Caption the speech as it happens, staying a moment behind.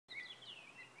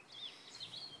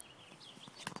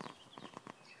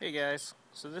Hey guys,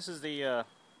 so this is the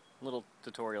little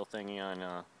tutorial thingy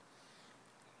on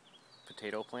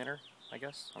potato planter, I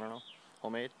guess, I don't know,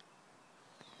 homemade.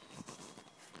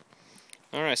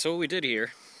 Alright, so what we did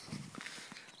here,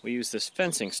 we used this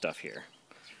fencing stuff here.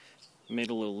 Made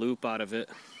a little loop out of it,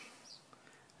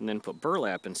 and then put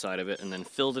burlap inside of it, and then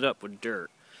filled it up with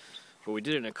dirt. But we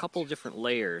did it in a couple different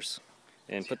layers,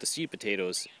 and put the seed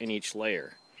potatoes in each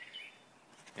layer.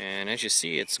 And as you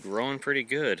see, it's growing pretty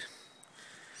good.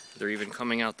 They're even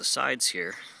coming out the sides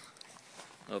here.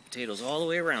 Potatoes all the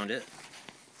way around it.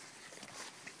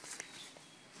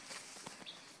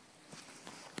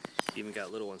 Even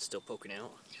got little ones still poking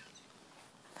out.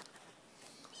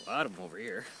 A lot of them over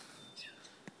here.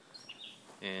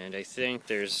 And I think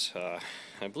there's,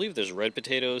 I believe there's red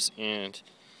potatoes and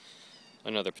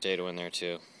another potato in there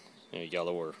too.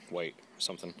 Yellow or white or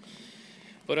something.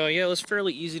 But yeah, it was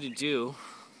fairly easy to do.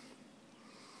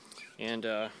 And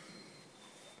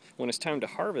when it's time to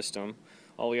harvest them,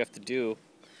 all we have to do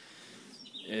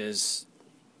is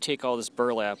take all this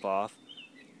burlap off,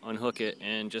 unhook it,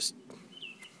 and just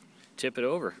tip it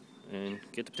over and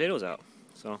get the potatoes out.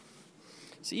 So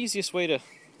it's the easiest way to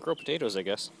grow potatoes, I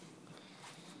guess.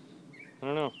 I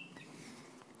don't know.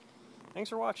 Thanks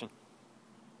for watching.